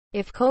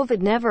If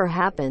COVID never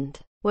happened,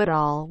 what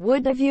all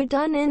would have you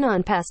done in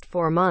on past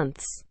 4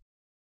 months?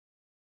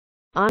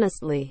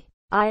 Honestly,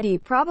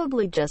 I'd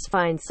probably just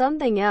find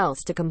something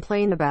else to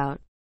complain about.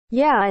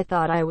 Yeah, I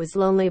thought I was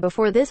lonely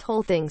before this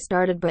whole thing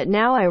started, but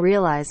now I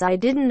realize I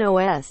didn't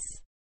know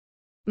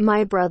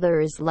my brother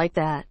is like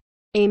that.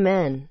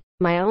 Amen.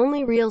 My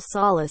only real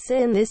solace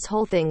in this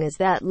whole thing is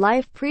that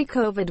life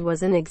pre-COVID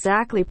wasn't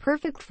exactly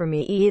perfect for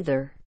me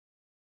either.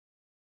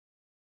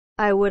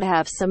 I would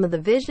have some of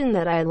the vision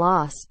that I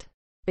lost,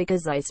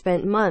 because I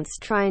spent months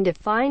trying to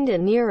find a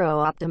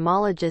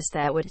neuro-ophthalmologist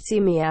that would see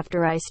me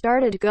after I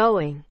started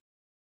going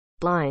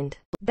blind.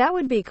 That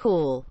would be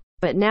cool.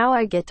 But now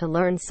I get to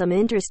learn some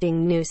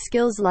interesting new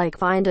skills, like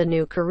find a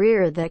new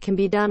career that can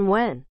be done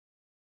when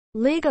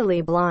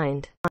legally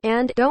blind.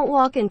 And don't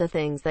walk into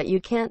things that you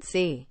can't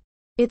see.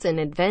 It's an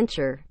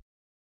adventure.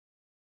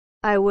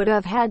 I would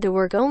have had to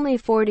work only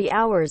 40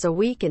 hours a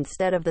week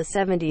instead of the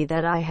 70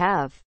 that I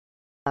have.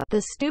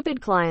 The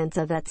stupid clients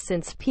of that,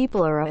 since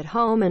people are at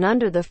home and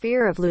under the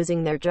fear of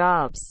losing their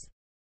jobs,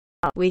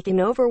 we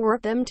can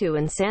overwork them to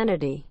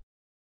insanity.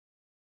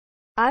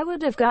 I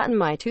would have gotten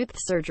my tooth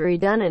surgery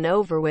done and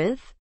over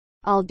with.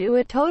 I'll do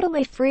it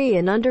totally free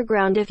and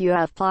underground if you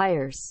have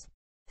pliers.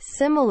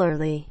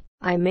 Similarly,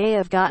 I may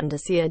have gotten to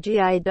see a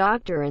GI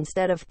doctor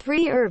instead of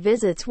 3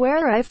 visits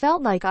where I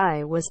felt like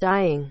I was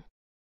dying.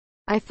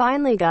 I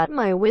finally got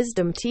my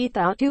wisdom teeth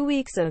out 2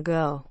 weeks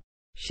ago.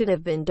 Should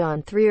have been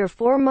done 3 or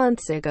 4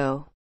 months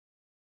ago.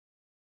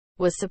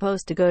 Was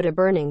supposed to go to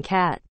Burning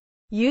Cat,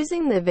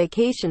 using the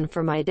vacation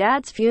for my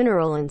dad's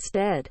funeral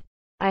instead.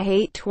 I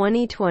hate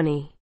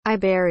 2020. I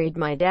buried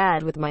my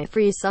dad with my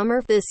free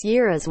summer this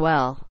year as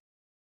well.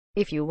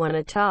 If you want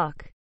to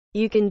talk,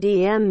 you can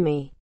DM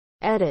me.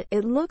 Edit.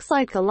 It looks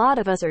like a lot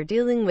of us are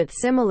dealing with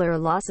similar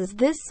losses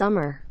this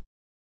summer.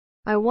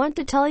 I want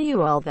to tell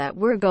you all that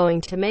we're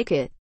going to make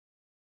it.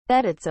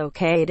 That it's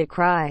okay to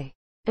cry.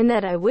 And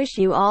that I wish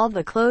you all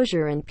the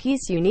closure and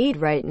peace you need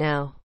right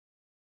now.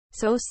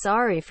 So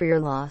sorry for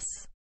your loss.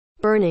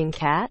 Burning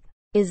Cat?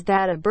 Is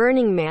that a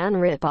Burning Man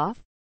ripoff?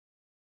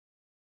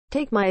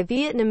 Take my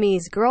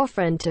Vietnamese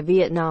girlfriend to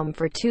Vietnam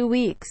for 2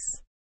 weeks.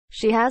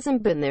 She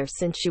hasn't been there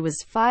since she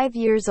was 5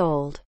 years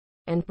old.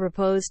 And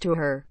proposed to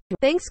her.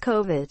 Thanks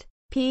COVID.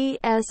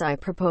 P.S. I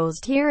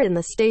proposed here in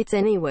the States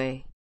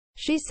anyway.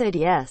 She said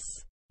yes.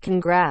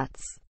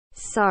 Congrats.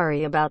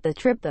 Sorry about the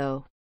trip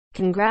though.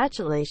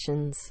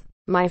 Congratulations.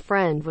 My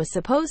friend was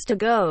supposed to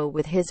go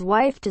with his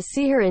wife to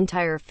see her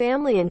entire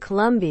family in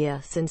Colombia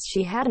since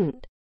she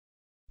hadn't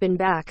been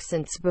back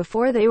since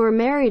before they were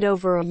married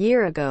over a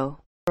year ago.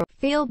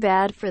 Feel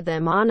bad for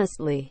them,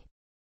 honestly.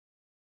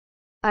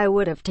 I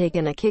would have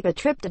taken a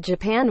trip to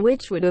Japan,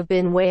 which would have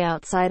been way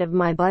outside of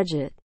my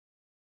budget.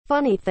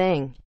 Funny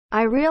thing,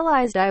 I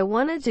realized I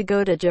wanted to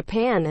go to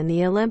Japan in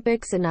the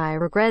Olympics and I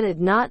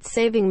regretted not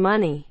saving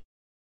money.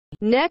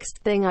 Next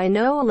thing I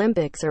know,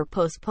 Olympics are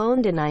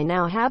postponed and I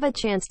now have a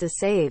chance to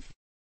save.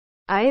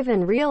 I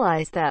even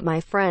realized that my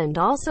friend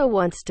also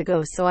wants to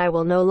go, so I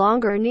will no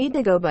longer need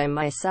to go by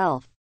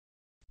myself.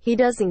 He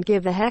doesn't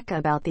give a heck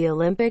about the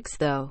Olympics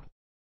though.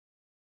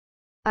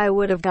 I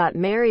would have got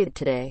married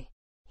today.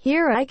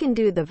 Here, I can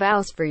do the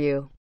vows for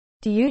you.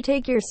 Do you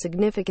take your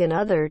significant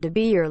other to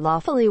be your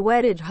lawfully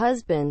wedded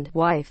husband,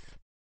 wife?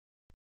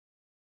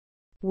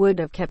 Would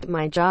have kept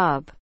my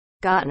job,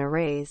 gotten a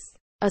raise,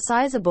 a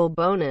sizable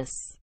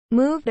bonus,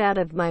 moved out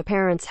of my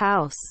parents'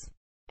 house,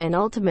 and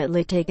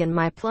ultimately taken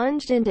my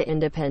plunge into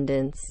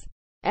independence.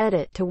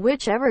 Edit. To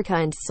whichever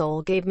kind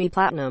soul gave me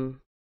platinum.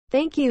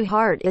 Thank you,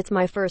 heart. It's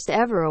my first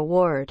ever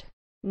award.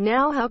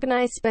 Now how can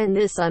I spend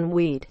this on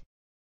weed?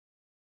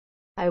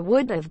 I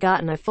would have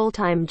gotten a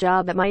full-time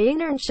job at my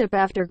internship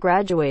after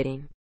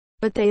graduating,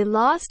 but they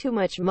lost too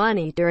much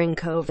money during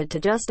COVID to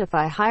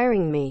justify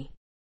hiring me.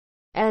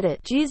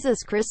 Edit.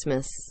 Jesus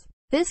Christmas.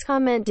 This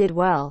comment did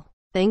well.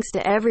 Thanks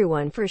to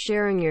everyone for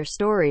sharing your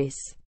stories.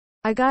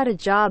 I got a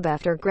job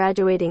after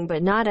graduating,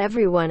 but not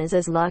everyone is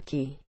as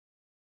lucky.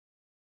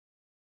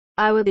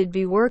 I would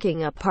be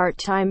working a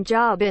part-time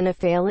job in a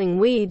failing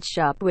weed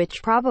shop,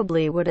 which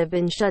probably would have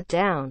been shut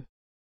down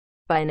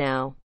by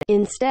now.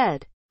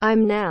 Instead,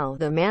 I'm now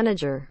the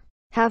manager.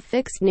 Have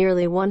fixed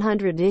nearly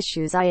 100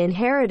 issues I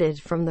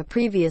inherited from the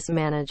previous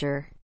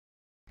manager.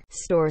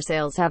 Store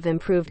sales have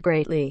improved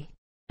greatly.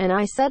 And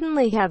I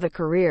suddenly have a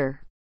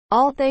career.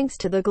 All thanks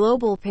to the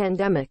global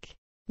pandemic.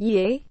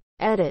 Yay!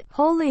 Edit.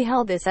 Holy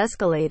hell, this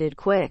escalated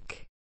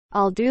quick.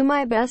 I'll do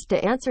my best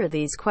to answer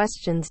these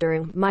questions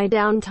during my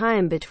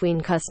downtime between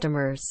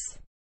customers.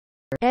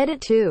 Edit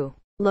 2.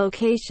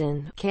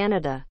 Location,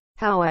 Canada.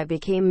 How I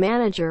became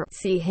manager,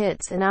 see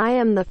hits, and I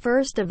am the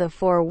first of the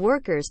 4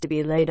 workers to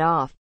be laid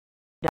off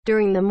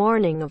during the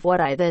morning of what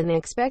I then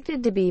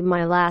expected to be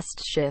my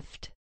last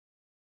shift.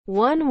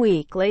 1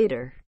 week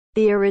later,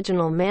 the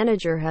original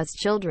manager has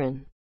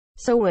children.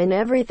 So when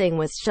everything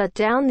was shut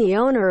down, the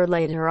owner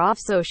laid her off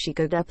so she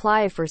could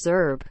apply for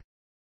ZERB,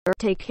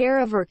 take care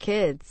of her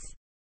kids,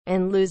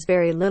 and lose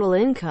very little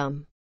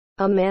income.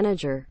 A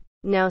manager,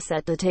 now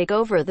set to take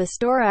over the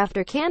store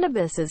after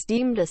cannabis is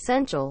deemed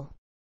essential.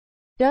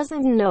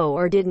 doesn't know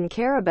or didn't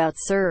care about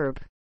Serb,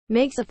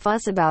 makes a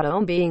fuss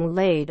about being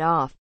laid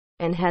off,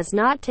 and has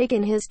not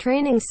taken his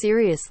training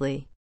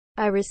seriously.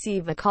 I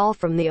receive a call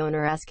from the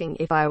owner asking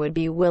if I would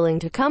be willing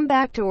to come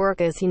back to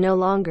work as he no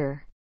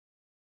longer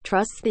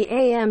trusts the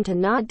AM to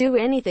not do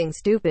anything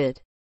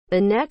stupid. The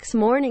next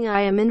morning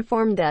I am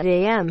informed that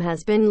AM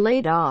has been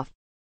laid off,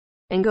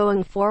 and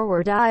going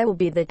forward I will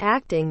be the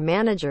acting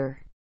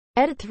manager.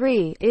 Edit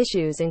 3.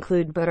 Issues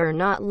include but are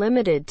not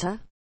limited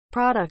to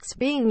products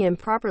being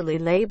improperly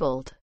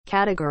labeled,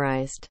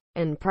 categorized,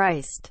 and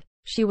priced.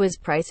 She was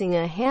pricing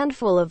a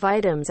handful of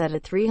items at a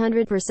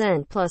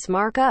 300% plus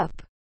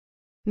markup.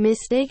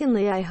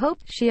 Mistakenly, I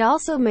hoped. She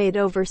also made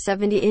over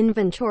 70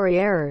 inventory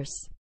errors,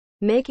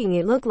 making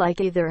it look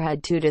like either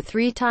had 2 to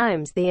 3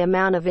 times the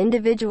amount of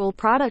individual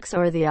products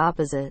or the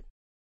opposite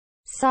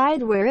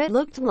side where it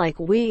looked like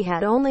we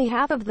had only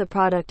half of the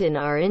product in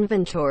our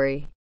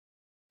inventory.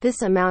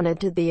 This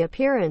amounted to the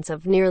appearance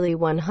of nearly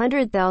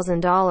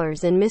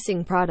 $100,000 in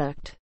missing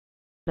product,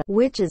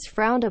 which is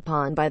frowned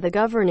upon by the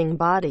governing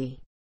body,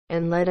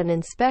 and led an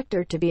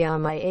inspector to be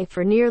on my A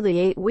for nearly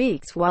 8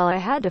 weeks while I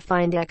had to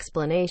find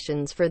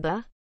explanations for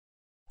the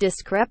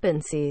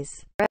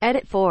discrepancies.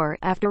 Edit 4.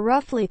 After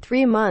roughly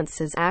 3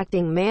 months as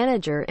acting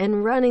manager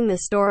and running the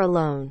store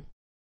alone,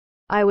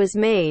 I was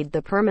made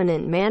the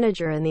permanent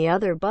manager and the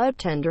other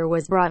bartender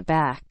was brought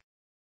back.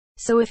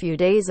 So a few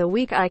days a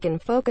week I can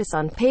focus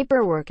on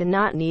paperwork and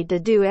not need to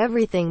do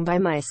everything by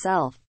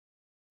myself,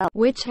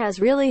 which has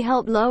really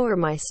helped lower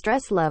my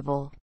stress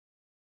level.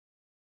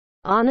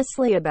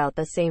 Honestly, about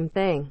the same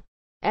thing.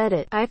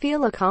 Edit. I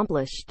feel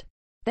accomplished.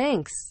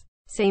 Thanks.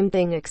 Same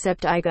thing,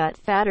 except I got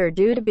fatter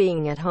due to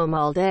being at home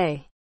all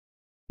day.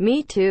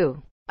 Me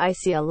too. I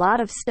see a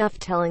lot of stuff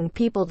telling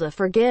people to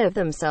forgive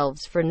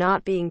themselves for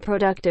not being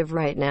productive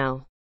right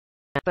now.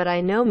 But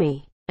I know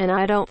me, and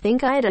I don't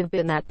think I'd have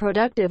been that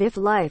productive if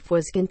life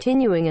was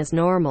continuing as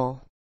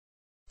normal.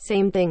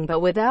 Same thing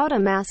but without a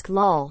mask,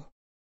 lol.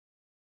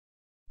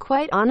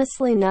 Quite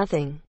honestly,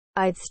 nothing.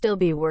 I'd still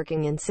be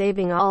working and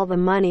saving all the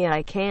money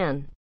I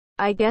can.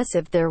 I guess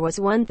if there was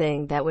one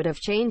thing that would have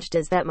changed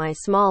is that my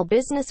small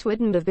business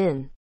wouldn't have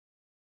been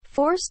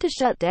forced to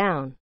shut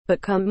down.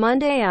 But come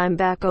Monday I'm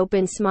back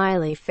open,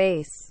 smiley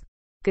face.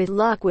 Good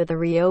luck with the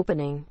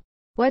reopening.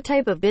 What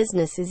type of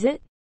business is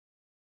it?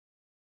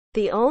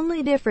 The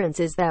only difference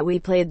is that we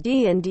played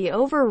D&D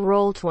over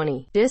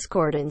Roll20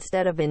 Discord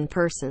instead of in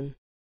person.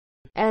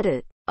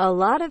 Edit. A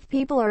lot of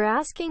people are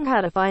asking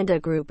how to find a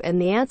group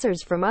and the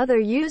answers from other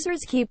users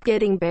keep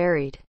getting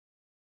buried.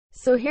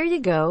 So here you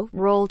go.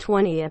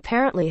 Roll20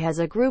 apparently has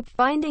a group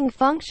finding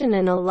function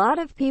and a lot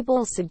of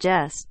people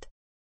suggest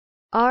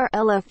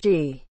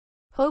RLFG.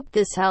 Hope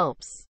this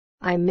helps.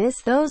 I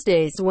miss those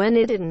days when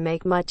it didn't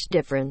make much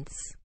difference.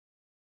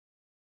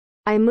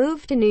 I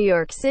moved to New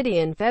York City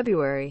in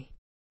February,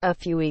 a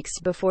few weeks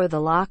before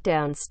the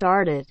lockdown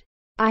started.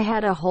 I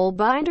had a whole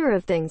binder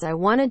of things I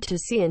wanted to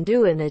see and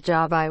do and a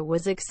job I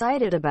was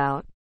excited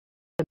about.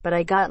 But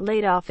I got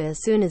laid off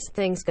as soon as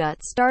things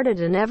got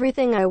started and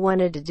everything I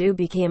wanted to do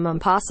became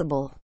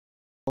impossible.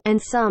 And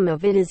some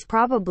of it is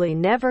probably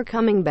never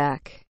coming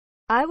back.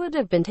 I would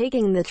have been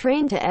taking the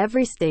train to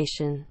every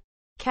station,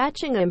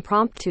 catching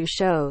impromptu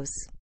shows,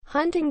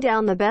 hunting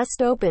down the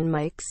best open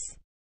mics,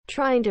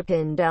 trying to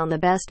pin down the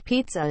best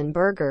pizza and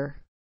burger,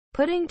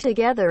 putting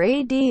together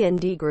a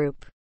D&D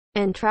group,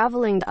 and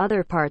traveling to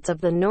other parts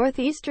of the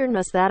northeastern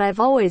US that I've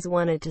always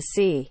wanted to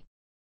see.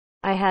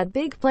 I had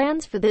big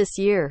plans for this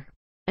year,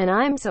 and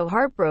I'm so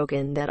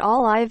heartbroken that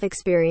all I've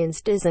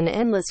experienced is an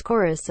endless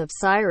chorus of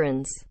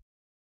sirens.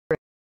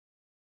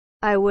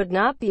 I would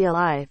not be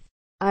alive.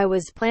 I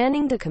was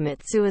planning to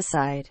commit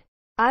suicide.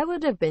 I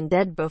would have been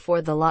dead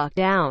before the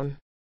lockdown.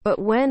 But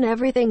when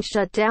everything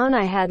shut down,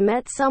 I had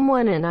met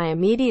someone and I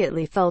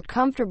immediately felt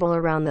comfortable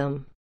around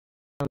them.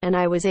 And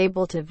I was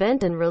able to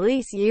vent and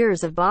release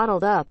years of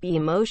bottled up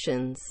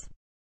emotions.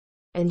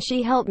 And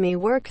she helped me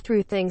work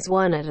through things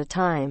one at a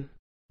time,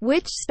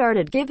 which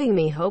started giving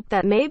me hope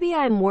that maybe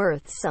I'm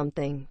worth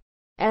something.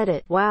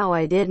 Edit. Wow,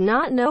 I did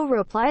not know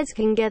replies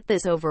can get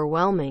this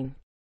overwhelming.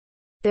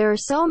 There are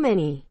so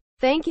many.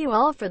 Thank you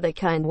all for the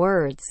kind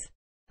words.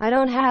 I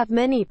don't have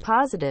many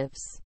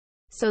positives,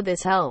 so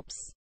this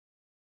helps.